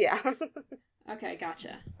animal. Yeah. Okay,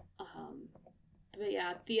 gotcha. But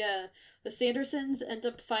yeah, the Sandersons end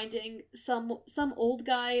up finding some old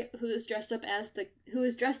guy who is dressed up as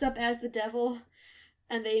the devil,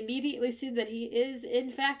 and they immediately see that he is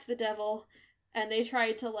in fact the devil, and they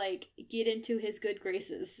try to, like, get into his good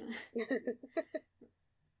graces.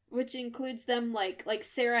 Which includes them, like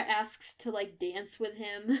Sarah asks to, like, dance with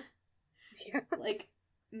him. Yeah. Like,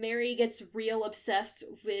 Mary gets real obsessed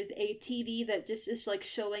with a TV that just is, like,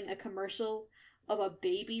 showing a commercial of a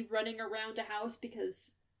baby running around a house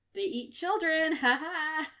because they eat children,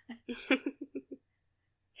 haha.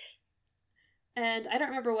 And I don't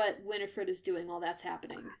remember what Winifred is doing while that's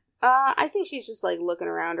happening. I think she's just, like, looking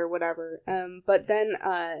around or whatever. But then,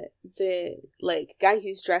 the, like, guy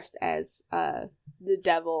who's dressed as, the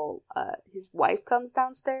devil, his wife comes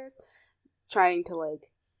downstairs, trying to, like,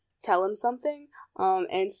 tell him something,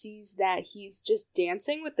 and sees that he's just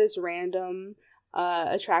dancing with this random,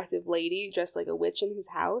 attractive lady dressed like a witch in his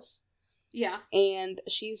house. Yeah. And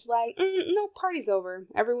she's like, no, party's over.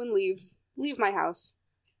 Everyone leave. Leave my house.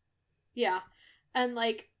 Yeah. And,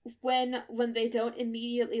 like, when they don't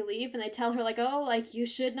immediately leave and they tell her, like, oh, like, you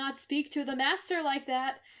should not speak to the master like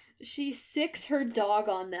that, she sicks her dog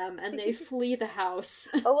on them and they flee the house.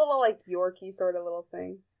 A little, like, Yorkie sort of little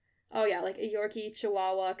thing. Oh yeah, like a Yorkie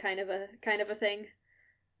Chihuahua kind of a thing.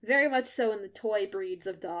 Very much so in the toy breeds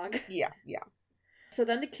of dog. Yeah. So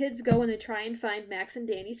then the kids go and they try and find Max and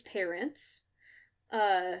Danny's parents.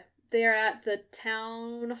 They're at the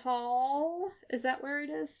town hall. Is that where it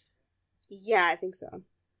is? Yeah, I think so.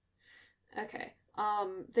 Okay.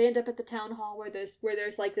 They end up at the town hall where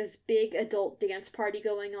there's like this big adult dance party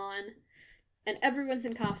going on, and everyone's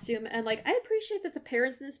in costume. And, like, I appreciate that the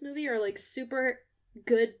parents in this movie are, like, super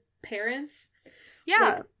good parents.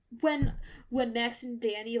 Yeah. Like, when Max and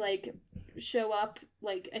Danny, like, show up,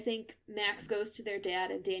 like, I think Max goes to their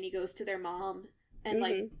dad and Danny goes to their mom, and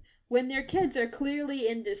like, when their kids are clearly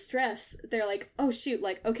in distress, they're like, oh shoot,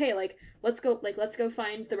 like, okay, like, let's go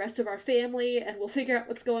find the rest of our family and we'll figure out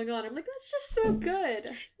what's going on. I'm like, that's just so good.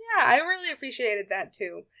 Yeah, I really appreciated that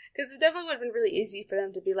too, because it definitely would have been really easy for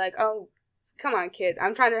them to be like, oh, come on, kid,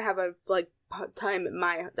 I'm trying to have a, like, time at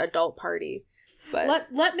my adult party. But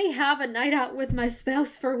let me have a night out with my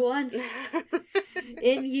spouse for once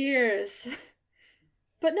in years.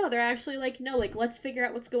 But no, they're actually like, no, like, let's figure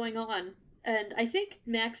out what's going on. And I think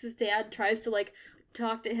Max's dad tries to, like,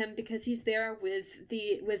 talk to him because he's there with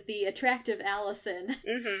the attractive Allison.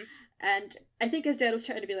 Mm-hmm. And I think his dad was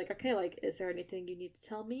trying to be like, okay, like, is there anything you need to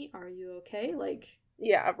tell me? Are you okay? Like,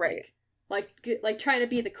 yeah, right. Like trying to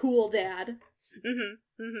be the cool dad.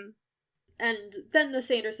 Mm-hmm. Mm-hmm. And then the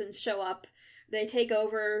Sandersons show up. They take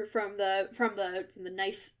over from the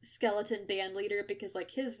nice skeleton band leader because, like,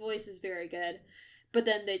 his voice is very good. But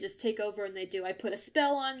then they just take over and they do I Put a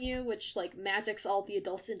Spell on You, which, like, magics all the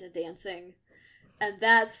adults into dancing. And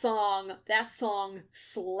that song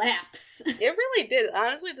slaps. It really did.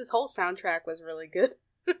 Honestly, this whole soundtrack was really good.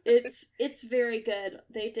 It's very good.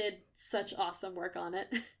 They did such awesome work on it.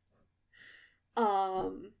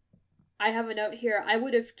 I have a note here. I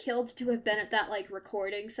would have killed to have been at that, like,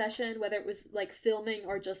 recording session, whether it was, like, filming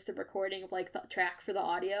or just the recording of, like, the track for the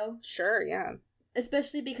audio. Sure, yeah.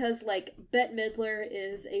 Especially because, like, Bette Midler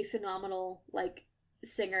is a phenomenal, like,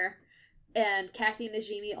 singer, and Kathy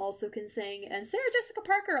Najimy also can sing, and Sarah Jessica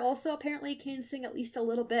Parker also apparently can sing at least a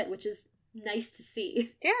little bit, which is nice to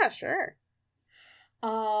see. Yeah, sure.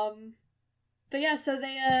 But yeah, so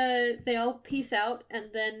they all peace out,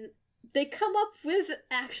 and then they come up with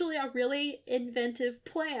actually a really inventive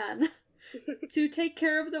plan to take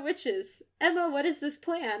care of the witches. Emma, what is this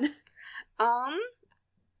plan?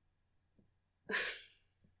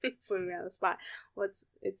 Putting me on the spot.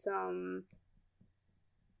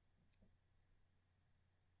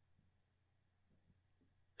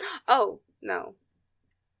 Oh, no.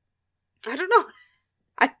 I don't know.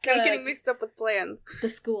 I'm The- getting mixed up with plans. The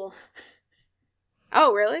school.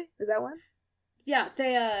 Oh, really? Is that one? Yeah,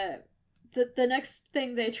 they the next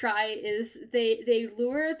thing they try is they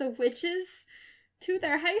lure the witches to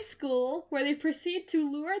their high school, where they proceed to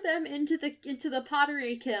lure them into the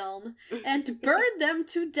pottery kiln and burn them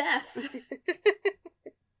to death.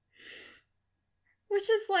 Which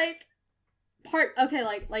is like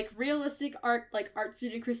realistic art, like art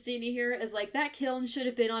student Christina here is like, that kiln should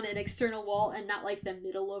have been on an external wall and not like the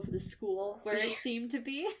middle of the school where it seemed to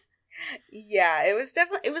be. Yeah, it was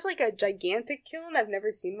like a gigantic kiln. I've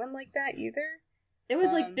never seen one like that either. It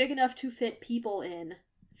was like big enough to fit people in.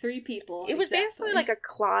 3 people. It was basically like a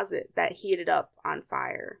closet that heated up on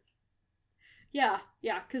fire. Yeah,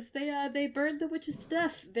 because they burned the witches to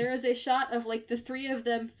death. There is a shot of like the 3 of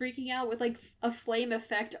them freaking out with like a flame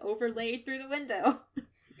effect overlaid through the window.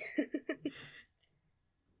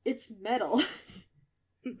 It's metal.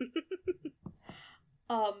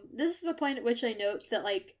 This is the point at which I note that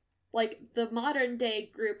like the modern day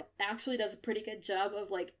group actually does a pretty good job of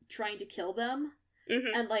like trying to kill them.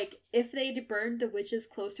 Mm-hmm. And like if they'd burned the witches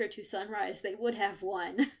closer to sunrise, they would have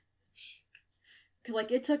won. Because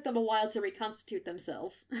like it took them a while to reconstitute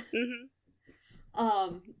themselves.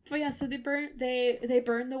 Mm-hmm. But yeah, so they burn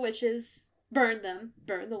the witches, burn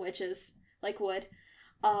the witches like wood.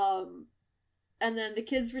 And then the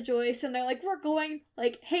kids rejoice, and they're like, we're going,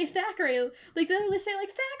 like, hey, Thackeray, like, they literally say, like,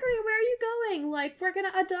 Thackeray, where are you going? Like, we're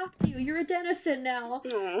gonna adopt you, you're a denizen now.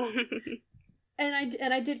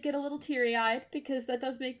 And I did get a little teary-eyed, because that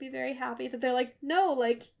does make me very happy, that they're like, no,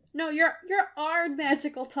 you're our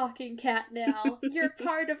magical talking cat now. You're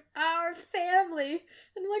part of our family.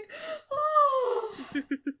 And I'm like, oh.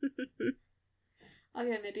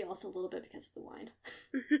 Okay, maybe also a little bit because of the wine.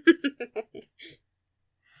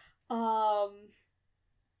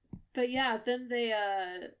 But yeah, then they,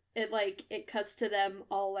 it cuts to them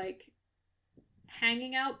all, like,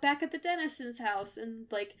 hanging out back at the Denison's house, and,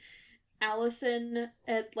 like, Allison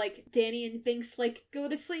and, like, Danny and Binks, like, go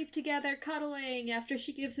to sleep together, cuddling, after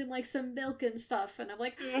she gives him, like, some milk and stuff, and I'm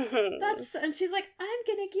like, and she's like, I'm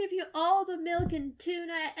gonna give you all the milk and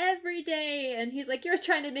tuna every day, and he's like, you're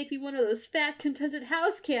trying to make me one of those fat, contented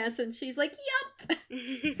house cats, and she's like, yup!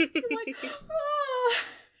 I'm like, oh!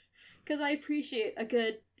 Because I appreciate a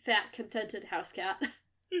good, fat, contented house cat.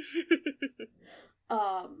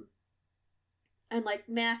 And, like,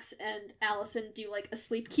 Max and Allison do, like, a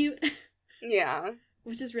sleep cute. Yeah.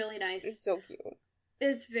 Which is really nice. It's so cute.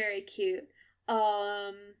 It's very cute.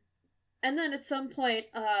 And then at some point,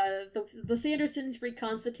 the Sandersons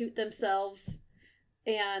reconstitute themselves,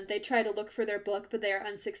 and they try to look for their book, but they are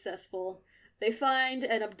unsuccessful. They find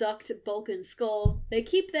and abduct Bulk and Skull. They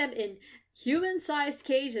keep them in human-sized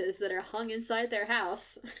cages that are hung inside their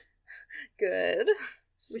house. Good.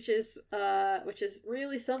 Which is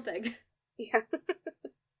really something. Yeah.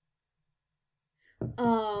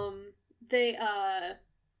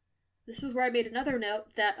 This is where I made another note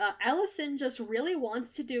that Allison just really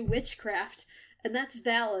wants to do witchcraft, and that's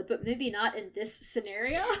valid, but maybe not in this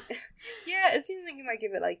scenario. Yeah, it seems like you might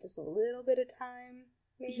give it, like, just a little bit of time,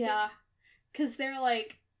 maybe. Yeah, because they're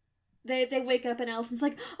like, they wake up and Allison's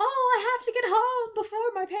like, oh, I have to get home before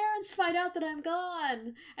my parents find out that I'm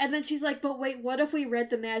gone. And then she's like, but wait, what if we read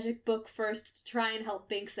the magic book first to try and help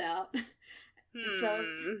Binks out? So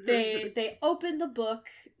they open the book,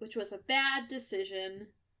 which was a bad decision,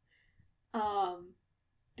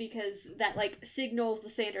 because that, like, signals the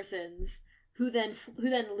Sandersons, who then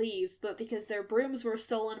leave, but because their brooms were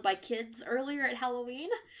stolen by kids earlier at Halloween,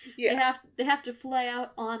 yeah. they have to fly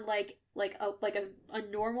out on like a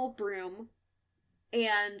normal broom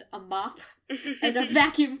and a mop and a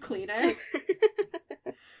vacuum cleaner.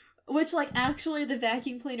 Which, like, actually the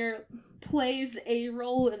vacuum cleaner plays a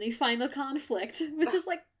role in the final conflict, which is,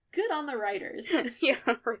 like, good on the writers. Yeah,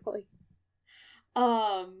 really.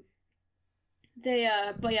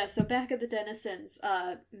 But yeah, so back at the Denisons,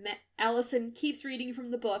 Allison keeps reading from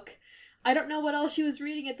the book. I don't know what else she was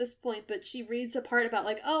reading at this point, but she reads a part about,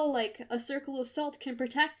 like, oh, like, a circle of salt can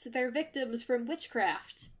protect their victims from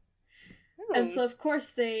witchcraft. Oh. And so, of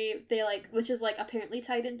course, they like, which is, like, apparently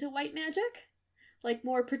tied into white magic. Like,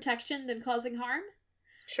 more protection than causing harm.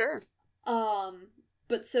 Sure.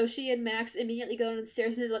 But so she and Max immediately go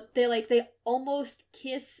downstairs, and they almost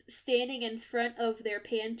kiss standing in front of their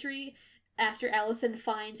pantry after Allison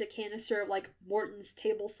finds a canister of, like, Morton's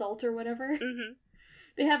table salt or whatever. Mm-hmm.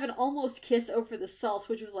 They have an almost kiss over the salt,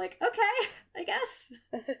 which was like, okay, I guess.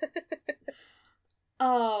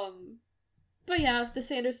 But yeah, the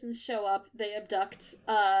Sandersons show up, they abduct,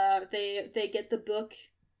 they get the book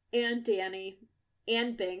and Danny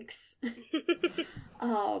and Binks.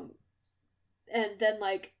 and then,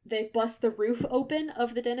 like, they bust the roof open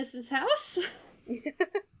of the Dennison's house.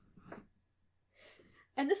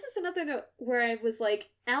 And this is another note where I was like,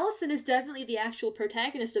 Allison is definitely the actual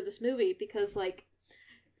protagonist of this movie, because, like,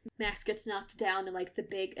 Max gets knocked down in, like, the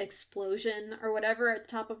big explosion or whatever at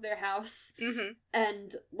the top of their house. Mm-hmm.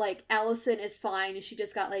 And, like, Allison is fine, and she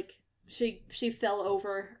just got, like, she fell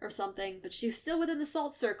over or something, but she's still within the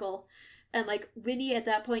salt circle. And, like, Winnie at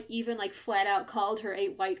that point even, like, flat out called her a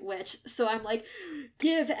white witch. So I'm like,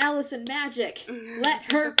 give Allison magic!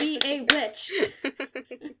 Let her be a witch!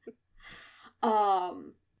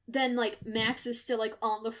 Then, like, Max is still, like,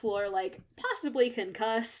 on the floor, like, possibly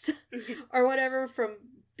concussed or whatever from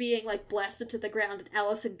being, like, blasted to the ground, and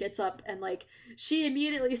Allison gets up and, like, she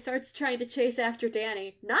immediately starts trying to chase after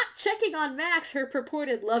Danny, not checking on Max, her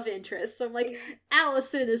purported love interest. So I'm like,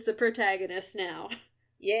 Allison is the protagonist now.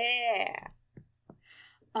 Yeah.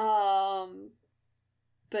 But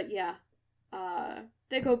yeah.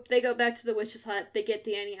 They go back to the witch's hut, they get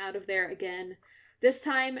Danny out of there again. This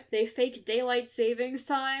time, they fake daylight savings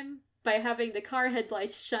time by having the car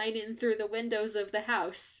headlights shine in through the windows of the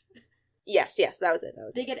house. Yes, that was it.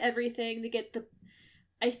 They get everything. They get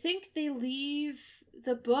I think they leave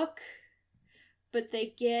the book, but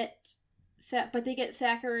they get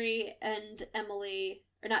Thackeray and Emily,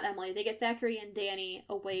 or not Emily, they get Thackeray and Danny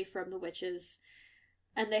away from the witches.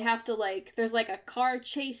 And they have to, like, there's, like, a car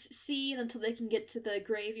chase scene until they can get to the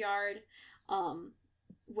graveyard,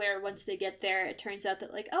 where once they get there, it turns out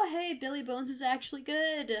that, like, oh, hey, Billy Bones is actually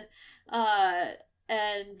good.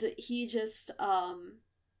 And he just,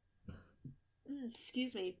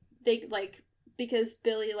 excuse me, they, like, because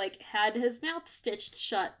Billy, like, had his mouth stitched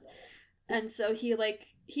shut, and so he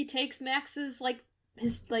takes Max's, like,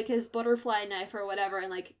 his butterfly knife or whatever and,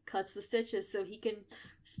 like, cuts the stitches so he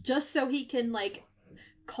can, like,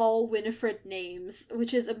 call Winifred names,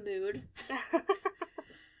 which is a mood.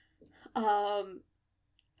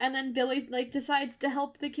 And then Billy, like, decides to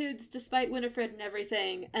help the kids despite Winifred and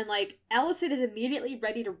everything. And, like, Allison is immediately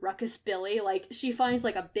ready to ruckus Billy. Like, she finds,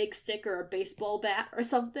 like, a big stick or a baseball bat or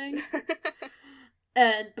something.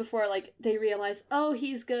 And before, like, they realize, oh,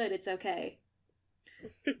 he's good, it's okay.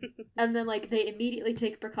 And then, like, they immediately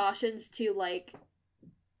take precautions to, like,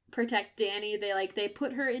 protect Danny. They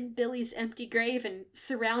put her in Billy's empty grave and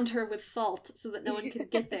surround her with salt so that no one can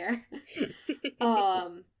get there.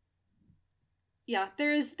 Yeah,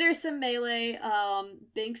 there's some melee.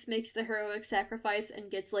 Binks makes the heroic sacrifice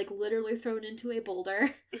and gets, like, literally thrown into a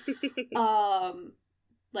boulder.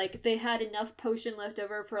 Like, they had enough potion left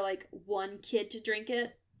over for, like, one kid to drink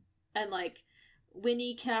it. And, like,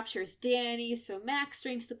 Winnie captures Danny, so Max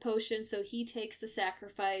drinks the potion, so he takes the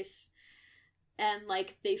sacrifice. And,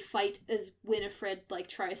 like, they fight as Winifred, like,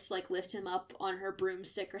 tries to, like, lift him up on her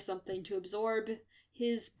broomstick or something to absorb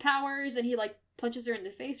his powers, and he, like, punches her in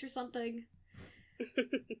the face or something.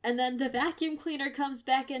 And then the vacuum cleaner comes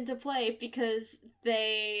back into play because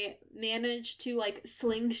they manage to, like,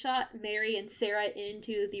 slingshot Mary and Sarah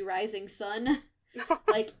into the rising sun.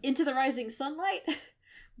 Like, into the rising sunlight.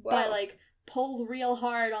 By, like, pull real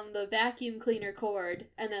hard on the vacuum cleaner cord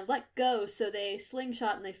and then let go, so they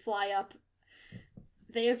slingshot and they fly up.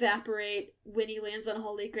 They evaporate. Winnie lands on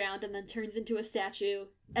holy ground and then turns into a statue.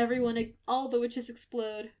 All the witches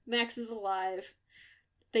explode. Max is alive.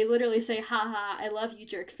 They literally say, haha, I love you,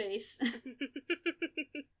 jerk face.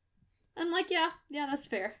 I'm like, yeah, that's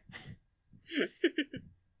fair.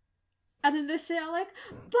 And then they say, like,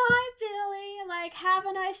 bye, Billy, like, have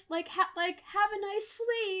a nice sleep.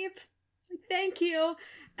 Like, thank you.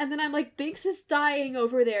 And then I'm like, Binks is dying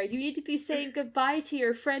over there. You need to be saying goodbye to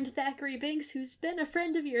your friend Thackeray Binks, who's been a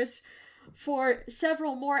friend of yours for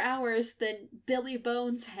several more hours than Billy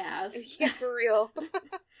Bones has. Yeah, for real.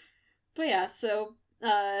 But yeah, so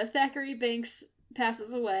Thackeray Binks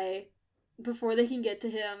passes away before they can get to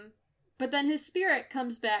him. But then his spirit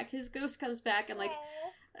comes back, his ghost comes back and, like,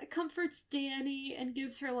 comforts Danny and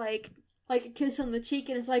gives her, like a kiss on the cheek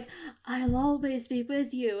and is like, I'll always be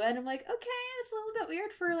with you. And I'm like, okay, it's a little bit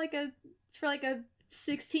weird for like a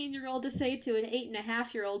 16-year-old to say to an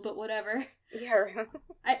 8.5-year-old, but whatever. Yeah.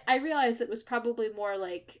 I realized it was probably more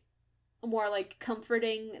like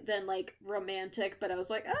comforting than, like, romantic, but I was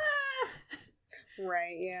like, ah!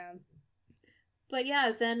 Right, yeah. But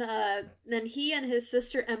yeah, then he and his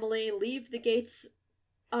sister Emily leave the gates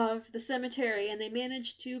of the cemetery and they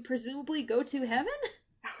manage to presumably go to heaven?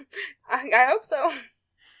 I hope so.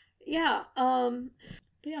 Yeah, but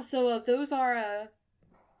yeah, so those are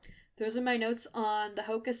my notes on the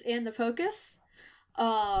Hocus and the Pocus.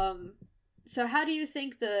 So how do you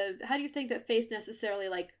think that faith necessarily,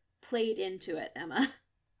 like, played into it, Emma?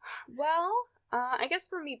 Well, I guess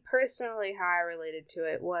for me personally, how I related to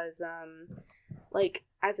it was, like,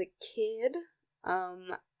 as a kid,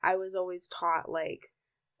 I was always taught, like,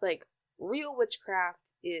 it's like, real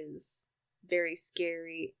witchcraft is very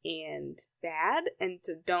scary and bad, and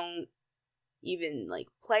so don't even, like,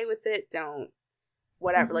 play with it, don't,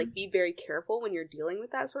 whatever, like, be very careful when you're dealing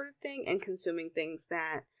with that sort of thing, and consuming things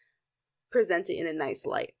that present it in a nice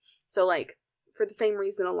light. So, like, for the same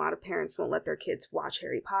reason a lot of parents won't let their kids watch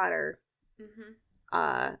Harry Potter,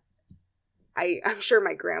 I'm sure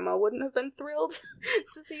my grandma wouldn't have been thrilled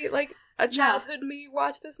to see, like, a childhood me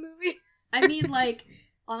watch this movie. I mean, like,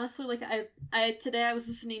 honestly, like, today I was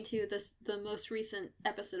listening to the most recent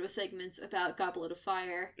episode of Segments about Goblet of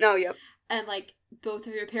Fire. Oh, yep. And, like, both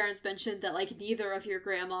of your parents mentioned that, like, neither of your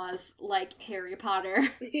grandmas like Harry Potter.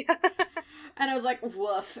 Yeah. And I was like,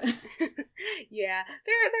 woof. Yeah,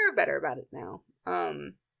 they're better about it now.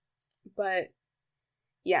 But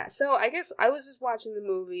yeah, so I guess I was just watching the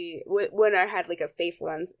movie when I had, like, a faith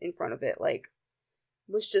lens in front of it, like,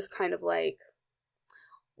 was just kind of like,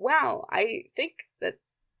 wow, I think that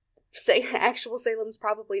actual Salem's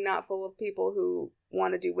probably not full of people who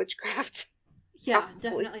want to do witchcraft. Yeah,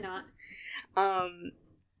 definitely not.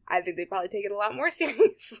 I think they probably take it a lot more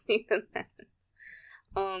seriously than that.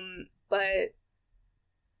 But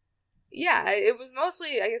yeah, it was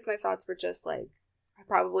mostly, I guess my thoughts were just like, I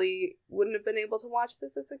probably wouldn't have been able to watch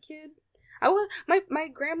this as a kid. My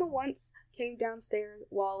grandma once came downstairs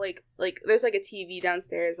while like there's like a TV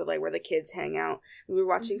downstairs with like where the kids hang out. We were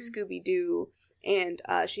watching Scooby-Doo, and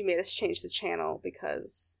she made us change the channel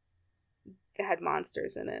because it had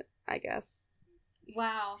monsters in it, I guess.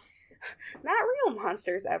 Wow. Not real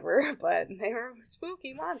monsters ever, but they were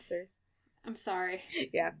spooky monsters. I'm sorry.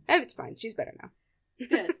 Yeah, and it's fine. She's better now.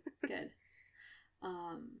 Good.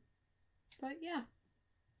 But yeah.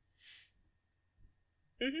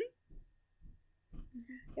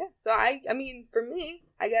 Yeah, so I mean, for me,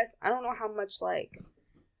 I guess, I don't know how much, like,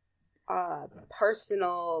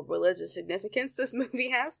 personal religious significance this movie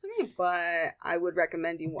has to me, but I would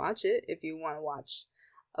recommend you watch it if you want to watch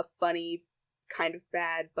a funny, kind of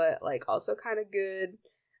bad, but, like, also kind of good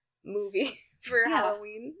movie for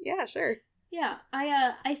Halloween. Yeah, sure. Yeah,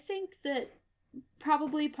 I think that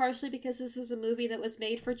probably partially because this was a movie that was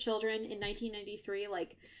made for children in 1993,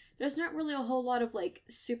 like, there's not really a whole lot of, like,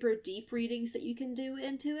 super deep readings that you can do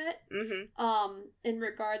into it. In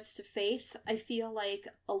regards to faith, I feel like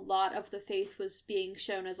a lot of the faith was being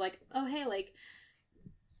shown as, like, oh, hey, like,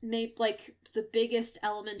 maybe, like, the biggest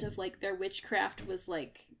element of, like, their witchcraft was,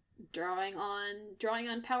 like, drawing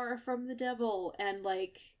on power from the devil, and,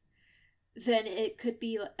 like, then it could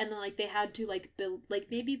be, and then, like, they had to, like,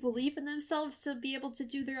 maybe believe in themselves to be able to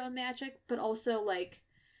do their own magic, but also, like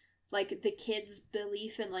the kids'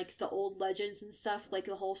 belief in, like, the old legends and stuff, like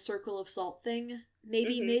the whole Circle of Salt thing,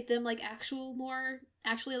 maybe made them, like, actually,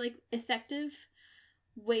 like, effective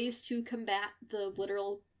ways to combat the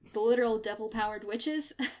literal devil-powered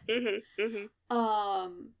witches.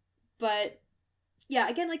 But yeah,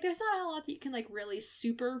 again, like, there's not a lot that you can, like, really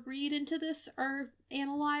super read into this or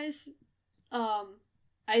analyze.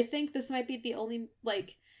 I think this might be the only,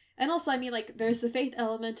 like, and also, I mean, like, there's the faith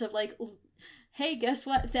element of, like, hey, guess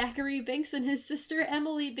what? Thackeray Binks and his sister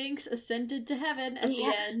Emily Binks ascended to heaven at the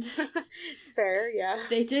end. Fair, yeah.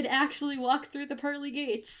 They did actually walk through the pearly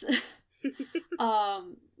gates.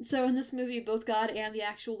 So in this movie, both God and the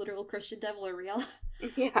actual literal Christian devil are real.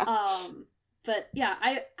 Yeah. But yeah,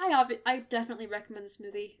 I definitely recommend this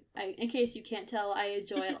movie. In case you can't tell, I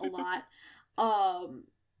enjoy it a lot.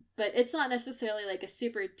 But it's not necessarily, like, a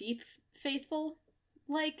super deep, faithful,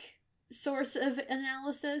 like, source of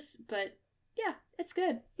analysis, but yeah, it's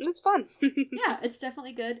good. It's fun. Yeah, it's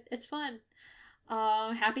definitely good. It's fun.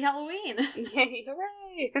 Happy Halloween! Yay,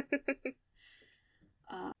 hooray!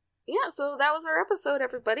 Yeah, so that was our episode,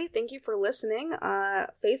 everybody. Thank you for listening.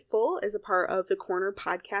 Faithful is a part of the Corner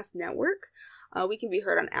Podcast Network. We can be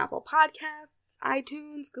heard on Apple Podcasts,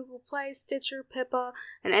 iTunes, Google Play, Stitcher, Pippa,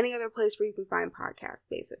 and any other place where you can find podcasts,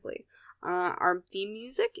 basically. Our theme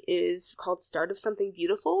music is called Start of Something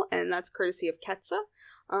Beautiful, and that's courtesy of Ketsa.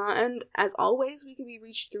 And as always, we can be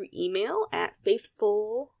reached through email at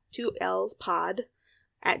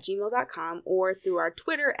faithful2lspod@gmail.com or through our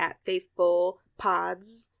Twitter at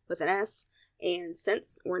faithfulpods with an S. And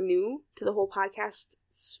since we're new to the whole podcast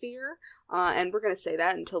sphere, and we're going to say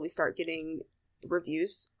that until we start getting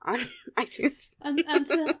reviews on iTunes.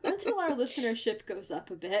 Until our listenership goes up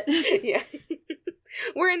a bit. Yeah.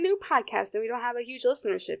 We're a new podcast and we don't have a huge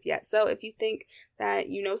listenership yet. So if you think that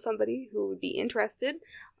you know somebody who would be interested,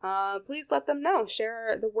 please let them know.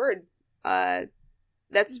 Share the word.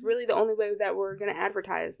 That's really the only way that we're going to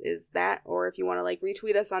advertise is that, or if you want to like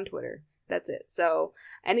retweet us on Twitter. That's it. So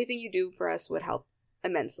anything you do for us would help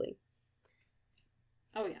immensely.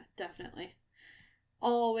 Oh yeah, definitely.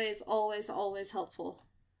 Always, always, always helpful.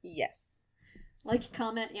 Yes. Like,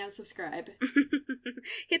 comment, and subscribe.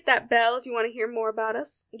 Hit that bell if you want to hear more about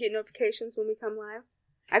us. Get notifications when we come live.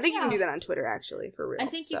 I think you can do that on Twitter, actually, for real. I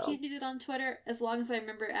think you can do it on Twitter, as long as I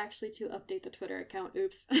remember actually to update the Twitter account.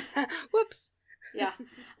 Oops. Whoops. Yeah,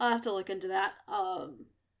 I'll have to look into that.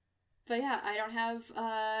 But yeah, I don't have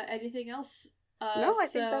anything else. No, I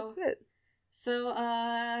think that's it. So,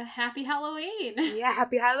 happy Halloween! Yeah,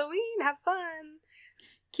 happy Halloween! Have fun!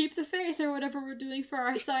 Keep the faith, or whatever we're doing for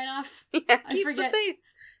our sign-off. Yeah, I forget. The faith.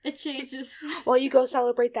 It changes. While you go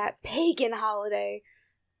celebrate that pagan holiday.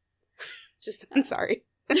 I'm sorry.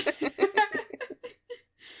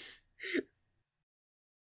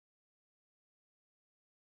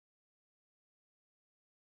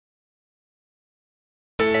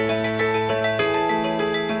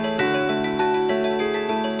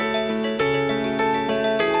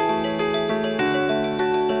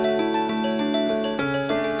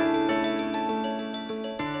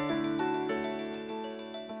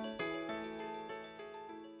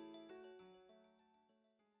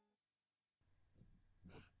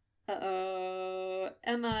 Uh-oh.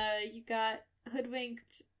 Emma, you got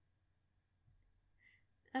hoodwinked.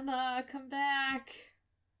 Emma, come back.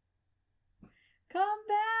 Come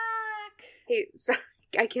back! Hey, so,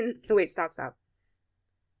 I can... Wait, stop.